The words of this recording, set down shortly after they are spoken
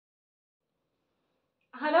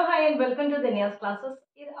Hello, hi, and welcome to Dhanyas classes.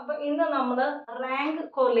 അപ്പോൾ ഇന്ന് നമ്മൾ റാങ്ക്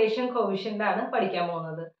കോറിലേഷൻ കോവിഷ്യൻ്റ് ആണ് പഠിക്കാൻ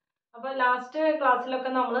പോകുന്നത്. അപ്പോൾ ലാസ്റ്റ്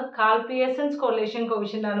ക്ലാസ്സിലൊക്കെ നമ്മൾ കാൽപിയേഴ്സൺസ് കോറിലേഷൻ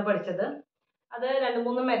കോവിഷ്യൻ്റ് ആണ് പഠിച്ചത്. അത്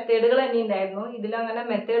 2-3 മെത്തേഡുകൾ തന്നെ ഉണ്ടായിരുന്നു. ഇതിലങ്ങനെ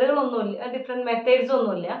മെത്തേഡുകളൊന്നുമില്ല, ഡിഫറെൻറ്റ് മെത്തേഡ്സ്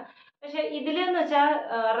ഒന്നുമില്ല. പക്ഷേ ഇതിലെന്ന് വെച്ചാൽ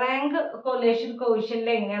റാങ്ക് കോറിലേഷൻ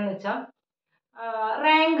കോവിഷ്യൻ്റ് എങ്ങനെയാണെന്ന് വെച്ചാൽ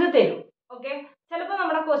റാങ്ക് തരും. ഓക്കെ, ചിലപ്പോൾ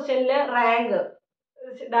നമ്മുടെ ക്വസ്റ്റ്യനിൽ റാങ്ക്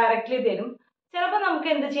ഡയറക്റ്റ്ലി തരും. ചിലപ്പോൾ നമുക്ക്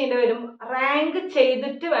എന്ത് ചെയ്യേണ്ടി വരും, റാങ്ക്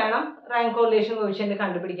ചെയ്തിട്ട് വേണം റാങ്ക് കോറിലേഷൻ കോവിഷ്യൻ്റ്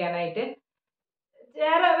കണ്ടുപിടിക്കാനായിട്ട്.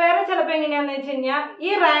 വേറെ ചിലപ്പോൾ എങ്ങനെയാണെന്ന് വെച്ച് കഴിഞ്ഞാൽ ഈ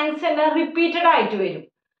റാങ്ക്സ് എല്ലാം റിപ്പീറ്റഡ് ആയിട്ട് വരും.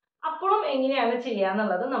 അപ്പോഴും എങ്ങനെയാണ്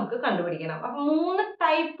ചെയ്യാന്നുള്ളത് നമുക്ക് കണ്ടുപിടിക്കണം. അപ്പം 3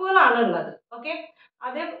 ടൈപ്പുകളാണ് ഉള്ളത്. ഓക്കെ,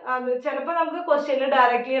 അത് ചിലപ്പോൾ നമുക്ക് ക്വസ്റ്റ്യനിൽ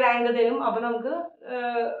ഡയറക്റ്റ്ലി റാങ്ക് തരും, അപ്പോൾ നമുക്ക്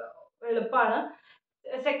എളുപ്പമാണ്.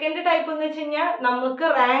 സെക്കൻഡ് ടൈപ്പ് എന്ന് വെച്ച് കഴിഞ്ഞാൽ നമുക്ക്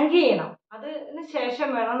റാങ്ക് ചെയ്യണം, അതിന് ശേഷം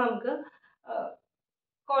വേണം നമുക്ക്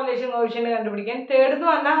കോറിലേഷൻ കോവിഷ്യൻ്റ് കണ്ടുപിടിക്കാൻ. തേർഡ് എന്ന്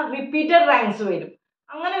പറഞ്ഞാൽ റിപ്പീറ്റഡ് റാങ്ക്സ് വരും.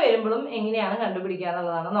 അങ്ങനെ വരുമ്പോഴും എങ്ങനെയാണ് കണ്ടുപിടിക്കുക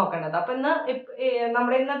എന്നുള്ളതാണ് നോക്കേണ്ടത്. അപ്പം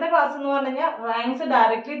നമ്മുടെ ഇന്നത്തെ ക്ലാസ് എന്ന് പറഞ്ഞു കഴിഞ്ഞാൽ റാങ്ക്സ്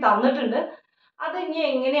ഡയറക്റ്റ്ലി തന്നിട്ടുണ്ട്. അത് ഇനി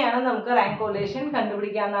എങ്ങനെയാണ് നമുക്ക് റാങ്ക് കോറിലേഷൻ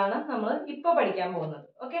കണ്ടുപിടിക്കാമെന്നാണ് നമ്മൾ ഇപ്പോൾ പഠിക്കാൻ പോകുന്നത്.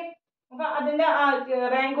 ഓക്കെ, അപ്പം അതിൻ്റെ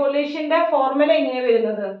റാങ്ക് കോറിലേഷൻ്റെ ഫോർമുല എങ്ങനെയാണ്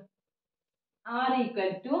വരുന്നത്? R =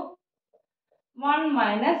 1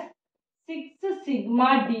 - 6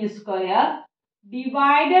 sigma d square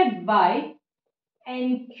divided by n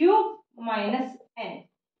cube minus n.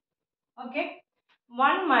 Okay,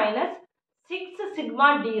 1 - 6 sigma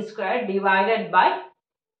d square divided by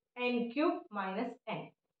n cube minus n.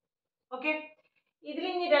 Okay, ഇതിൽ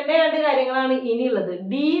ഇനി രണ്ട് കാര്യങ്ങളാണ് ഇനിയുള്ളത്.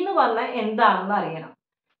 d എന്ന് പറഞ്ഞാൽ എന്താണെന്ന് അറിയണം.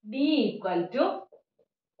 d =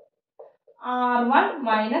 R1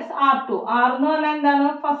 - R2. R എന്ന് പറഞ്ഞാൽ എന്താണ്?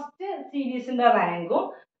 ഫസ്റ്റ് സീരീസിന്റെ റാങ്കും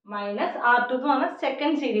മൈനസ് R2 എന്ന് പറഞ്ഞാൽ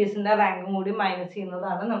സെക്കൻഡ് സീരീസിന്റെ റാങ്കും കൂടി മൈനസ്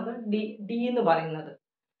ചെയ്യുന്നതാണ് നമ്മൾ d എന്ന് പറയുന്നത്.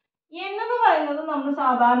 n എന്ന് പറയുന്നത് നമ്മൾ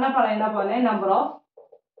സാധാരണ പറയുന്ന പോലെ നമ്പർ ഓഫ്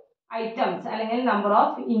ഐറ്റംസ് അല്ലെങ്കിൽ നമ്പർ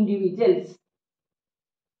ഓഫ് ഇൻഡിവിജ്വൽസ്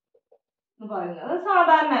എന്ന് പറയുന്നത്.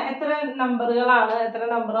 സാധാരണ എത്ര നമ്പറുകളാണ്, എത്ര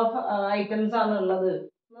നമ്പർ ഓഫ് ഐറ്റംസ് ആണ് ഉള്ളത്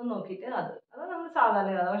എന്ന് നോക്കിയിട്ട് അത് നമ്മൾ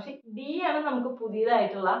സാധാരണ. പക്ഷെ d ആണ് നമുക്ക്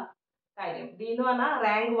പുതിയതായിട്ടുള്ള കാര്യം. d എന്ന് പറഞ്ഞാൽ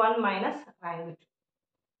റാങ്ക് 1 മൈനസ് റാങ്ക് 2.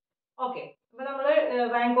 ഓക്കെ, അപ്പൊ നമ്മൾ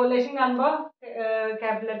റാങ്ക് കോറിലേഷൻ കാണുമ്പോൾ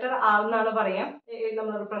ക്യാപിറ്റൽ R എന്നാണ് പറയാം,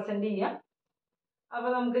 നമ്മൾ റിപ്രസെന്റ് ചെയ്യാം. അപ്പൊ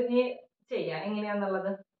നമുക്ക് ഇനി ചെയ്യാം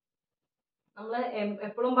എങ്ങനെയാന്നുള്ളത്. നമ്മൾ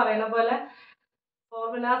എപ്പോഴും പറയുന്ന പോലെ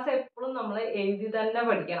ഫോർമുലാസ് എപ്പോഴും നമ്മൾ എഴുതി തന്നെ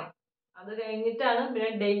പഠിക്കണം. അത് കഴിഞ്ഞിട്ടാണ്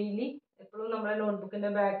പിന്നെ ഡെയിലി എപ്പോഴും നമ്മുടെ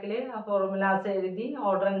നോട്ട്ബുക്കിന്റെ ബാക്കിൽ ആ ഫോർമുലാസ് എഴുതി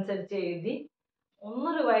ഓർഡർ അനുസരിച്ച് എഴുതി ഒന്ന്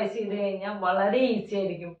റിവൈസ് ചെയ്ത് കഴിഞ്ഞാൽ വളരെ ഈസി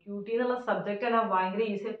ആയിരിക്കും. QT എന്നുള്ള സബ്ജക്റ്റ് ആണ് ഭയങ്കര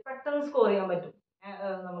ഈസി, പെട്ടെന്ന് സ്കോർ ചെയ്യാൻ പറ്റും.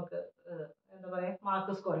 നമുക്ക് എന്താ പറയാ,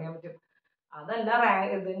 മാർക്ക് സ്കോർ ചെയ്യാൻ പറ്റും. അതല്ല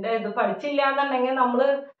ഇത് പഠിച്ചില്ല എന്നുണ്ടെങ്കിൽ നമ്മൾ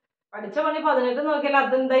പഠിച്ച പണി 18 നോക്കിയാൽ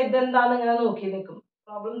ഇതെന്താന്ന് ഇങ്ങനെ നോക്കി നിൽക്കും.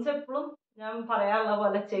 പ്രോബ്ലംസ് എപ്പോഴും ഞാൻ പറയാനുള്ള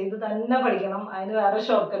പോലെ ചെയ്ത് തന്നെ പഠിക്കണം. അതിന് വേറെ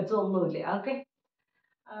ഷോർട്ട് കട്ട്സ് ഒന്നുമില്ല. ഓക്കെ,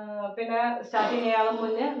 പിന്നെ സ്റ്റാർട്ട് ചെയ്യാനും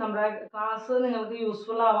മുന്നേ നമ്മുടെ ക്ലാസ് നിങ്ങൾക്ക്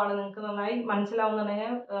യൂസ്ഫുൾ ആവാണ്, നിങ്ങൾക്ക് നന്നായി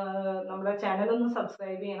മനസ്സിലാവുന്നുണ്ടെങ്കിൽ നമ്മുടെ ചാനൽ ഒന്ന്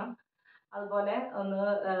സബ്സ്ക്രൈബ് ചെയ്യണം. അതുപോലെ ഒന്ന്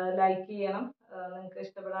ലൈക്ക് ചെയ്യണം. നിങ്ങൾക്ക്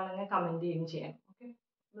ഇഷ്ടപ്പെടുകയാണെങ്കിൽ കമൻറ്റ് ചെയ്യണം. ഓക്കെ,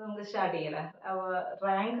 നമുക്ക് സ്റ്റാർട്ട് ചെയ്യല്ലേ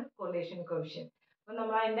റാങ്ക് കോറിലേഷൻ കോവിഷ്യൻ്റ്. അപ്പം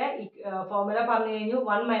നമ്മൾ അതിൻ്റെ ഫോർമുല പറഞ്ഞു കഴിഞ്ഞു.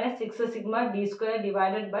 1 - 6 sigma d square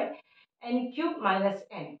divided by n cube minus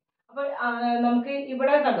n. അപ്പോൾ നമുക്ക്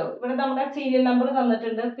ഇവിടെ കണ്ടോ, ഇവിടെ നമ്മുടെ സീരിയൽ നമ്പർ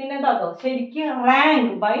തന്നിട്ടുണ്ട്. പിന്നെ എന്താണോ ശരിക്കും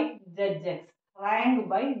rank by judge X, rank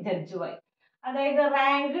by judge Y, അതായത്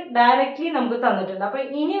റാങ്ക് ഡയറക്റ്റ്ലി നമുക്ക് തന്നിട്ടുണ്ട്. അപ്പൊ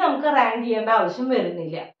ഇനി നമുക്ക് റാങ്ക് ചെയ്യേണ്ട ആവശ്യം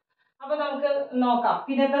വരുന്നില്ല. അപ്പൊ നമുക്ക് നോക്കാം.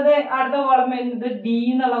 പിന്നത്തത് അടുത്ത കോളം വരുന്നത് d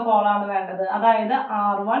എന്നുള്ള കോളാണ് വേണ്ടത്. അതായത്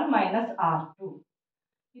R1 - R2.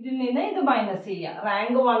 ഇതിൽ നിന്ന് ഇത് മൈനസ് ചെയ്യാം.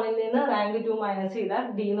 റാങ്ക് 1ൽ നിന്ന് റാങ്ക് 2 മൈനസ് ചെയ്താൽ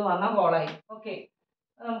d എന്ന് പറഞ്ഞ കോളായി. ഓക്കെ,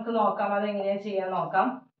 നമുക്ക് നോക്കാം അതെങ്ങനെയാ ചെയ്യാൻ നോക്കാം.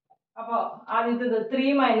 അപ്പോൾ ആദ്യത്തേത്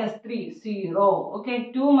 3 - 3 0. ഓക്കെ,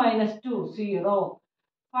 2 - 2 0.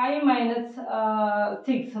 5 -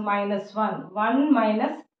 6 -1. 1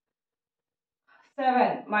 - 7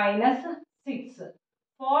 -6.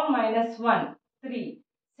 4 - 1 3.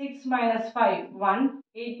 6 - 5 1.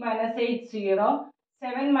 8 - 8 0.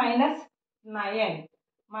 7 - 9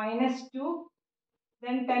 -2.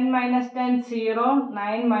 Then 10 - 10 0.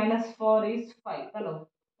 9 - 4 is 5. ഹലോ,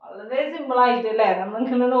 വളരെ സിമ്പിൾ ആയിട്ട് അല്ലേ?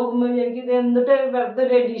 നമ്മളിങ്ങനെ നോക്കുമ്പോൾ എനിക്ക് ഇത് എന്നിട്ട് വെറുതെ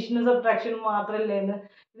ഒരു അഡീഷനും സബ്ട്രാക്ഷനും മാത്രമല്ലേ എന്ന്.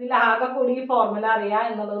 ഇതിൽ ആകെ കൂടി ഈ ഫോർമുല അറിയാം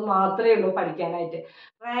എന്നുള്ളത് മാത്രമേ ഉള്ളൂ പഠിക്കാനായിട്ട്.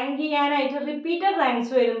 റാങ്ക് ചെയ്യാനായിട്ട് റിപ്പീറ്റഡ്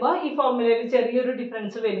റാങ്ക്സ് വരുമ്പോൾ ഈ ഫോർമുലയിൽ ചെറിയൊരു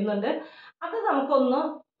ഡിഫറൻസ് വരുന്നുണ്ട്. അത് നമുക്കൊന്ന്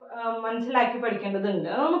മനസ്സിലാക്കി പഠിക്കേണ്ടതുണ്ട്.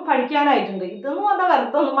 അതൊന്ന് പഠിക്കാനായിട്ടുണ്ട്. ഇതെന്ന് പറഞ്ഞാൽ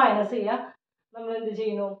വെറുതെ ഒന്ന് മൈനസ് ചെയ്യുക. നമ്മൾ എന്ത്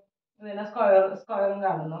ചെയ്യുന്നു, ഇതിനെ സ്ക്വയറും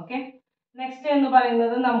കാണുന്നു. ഓക്കെ, നെക്സ്റ്റ് എന്ന്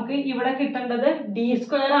പറയുന്നത് നമുക്ക് ഇവിടെ കിട്ടേണ്ടത് d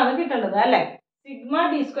സ്ക്വയർ ആണ് കിട്ടേണ്ടത് അല്ലേ? സിഗ്മ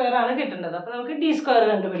d സ്ക്വയർ ആണ് കിട്ടേണ്ടത്. അപ്പൊ നമുക്ക് d സ്ക്വയർ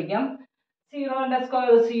കണ്ടുപിടിക്കാം. 0 and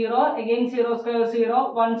square 0, again 0 square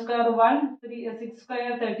 0, 1 square 1, 6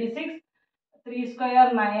 square 36, 3 square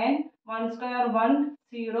 9, 1 square 1,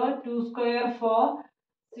 0, 2 square 4,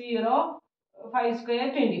 0, 5 square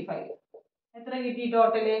 25. എത്ര കിട്ടി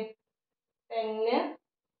ടോട്ടല്?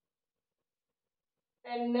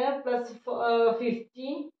 10 plus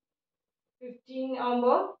 15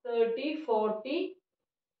 ആകുമ്പോൾ 30,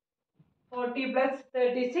 40 plus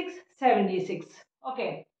 36, 76. ഓക്കെ,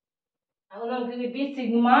 അപ്പോൾ നമുക്ക് കിട്ടി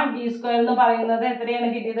സിഗ്മ ഡി സ്ക്വയർ എന്ന് പറയുന്നത് എത്രയാണ്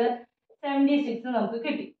കിട്ടിയത്? 76 നമുക്ക്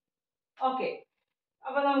കിട്ടി. ഓക്കെ,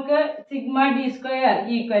 അപ്പൊ നമുക്ക് sigma D square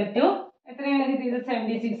equal to എത്രയാണ് കിട്ടിയത്?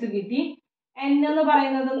 76 കിട്ടി. n എന്ന്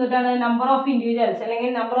പറയുന്നത് എന്നിട്ടാണ് നമ്പർ ഓഫ് ഇൻഡിവിജ്വൽസ് അല്ലെങ്കിൽ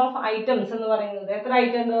നമ്പർ ഓഫ് ഐറ്റംസ് എന്ന് പറയുന്നത്. എത്ര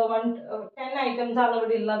ഐറ്റം ഉണ്ട്? 10 ഐറ്റംസ് ആണ്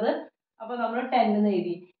ഇവിടെ ഉള്ളത്. അപ്പൊ നമ്മൾ 10 എന്ന്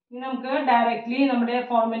എഴുതി. ഇനി നമുക്ക് ഡയറക്ട്ലി നമ്മുടെ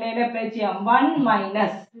ഫോർമുലയിൽ അപ്ലൈ ചെയ്യാം. 1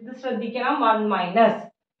 മൈനസ്, ഇത് ശ്രദ്ധിക്കണം, 1 മൈനസ്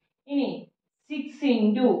ഇനി 6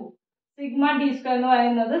 ഇൻറ്റു സിഗ്മ ഡി സ്ക്വയർ എന്ന്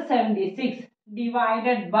പറയുന്നത് 76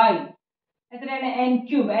 ഡിവൈഡഡ് ബൈ എത്രയാണ്? n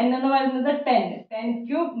cube. n എന്ന് പറയുന്നത് 10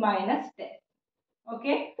 cube minus 10.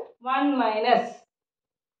 Okay, 1 minus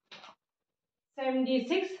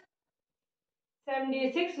 76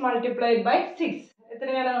 multiplied by 6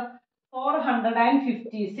 എത്രയാണ്?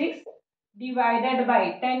 456 ഡിവൈഡഡ് ബൈ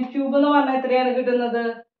 10 ക്യൂബ് എന്ന് പറഞ്ഞാൽ എത്രയാണ് കിട്ടുന്നത്?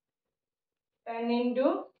 10 ഇൻറ്റു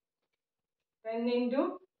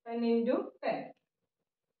 10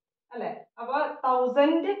 അല്ലെ? അപ്പൊ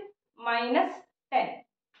 1000 മൈനസ് 10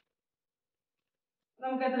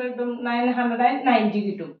 നമുക്ക് എത്ര കിട്ടും? 990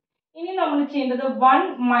 കിട്ടും. ഇനി നമ്മൾ ചെയ്യേണ്ടത് 1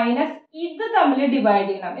 മൈനസ് ഇത് തമ്മിൽ ഡിവൈഡ്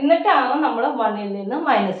ചെയ്യണം. എന്നിട്ടാണ് നമ്മൾ 1ൽ നിന്ന്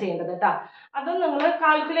മൈനസ് ചെയ്യേണ്ടത് കേട്ടോ. അത് നിങ്ങൾ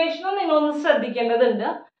കാൽക്കുലേഷനും നിങ്ങളൊന്ന് ശ്രദ്ധിക്കേണ്ടതുണ്ട്.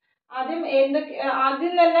 ആദ്യം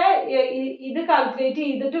തന്നെ ഇത് കാൽക്കുലേറ്റ്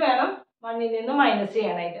ചെയ്തിട്ട് വേണം 1ൽ നിന്ന് മൈനസ്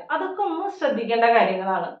ചെയ്യാനായിട്ട്. അതൊക്കെ ഒന്ന് ശ്രദ്ധിക്കേണ്ട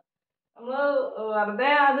കാര്യങ്ങളാണ്. നമ്മൾ വെറുതെ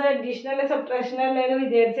അത് അഡീഷണൽ സബ്ട്രാക്ഷൻ എന്ന്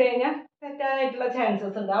വിചാരിച്ചു കഴിഞ്ഞാൽ തെറ്റാനായിട്ടുള്ള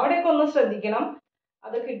ചാൻസസ് ഉണ്ട്. അവിടെയൊക്കെ ഒന്ന് ശ്രദ്ധിക്കണം.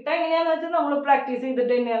 അത് കിട്ടാൻ എങ്ങനെയാന്ന് വെച്ചാൽ നമ്മൾ പ്രാക്ടീസ്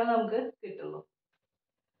ചെയ്തിട്ട് തന്നെയാണ് നമുക്ക് കിട്ടുള്ളൂ.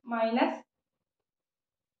 Minus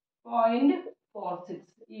 0.46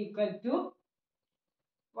 equal to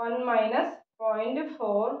 1 minus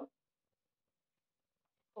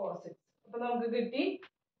 0.446. അപ്പൊ നമുക്ക് കിട്ടി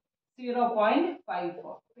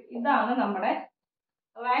 0.54. ഇതാണ് നമ്മുടെ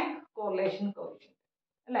റാങ്ക് കോറിലേഷൻ കോഎഫിഷ്യന്റ്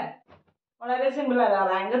അല്ലേ? വളരെ സിമ്പിൾ അല്ല.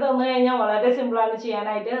 റാങ്ക് തന്നു കഴിഞ്ഞാൽ വളരെ സിമ്പിളാണ്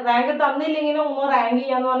ചെയ്യാനായിട്ട്. റാങ്ക് തന്നില്ലെങ്കിലും ഒന്ന് റാങ്ക്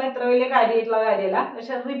ചെയ്യാന്ന് പറഞ്ഞാൽ ഇത്ര വലിയ കാര്യമായിട്ടുള്ള കാര്യമല്ല.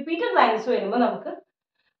 പക്ഷെ റിപ്പീറ്റഡ് റാങ്ക്സ് വരുമ്പോൾ നമുക്ക്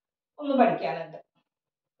ഒന്ന് പഠിക്കാനുണ്ട്.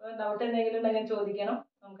 ഡൗട്ട് എന്തെങ്കിലും ഉണ്ടെങ്കിൽ ചോദിക്കണം.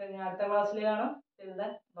 നമുക്ക് അടുത്ത ക്ലാസ്സിൽ കാണാം.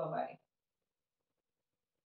 ബൈ.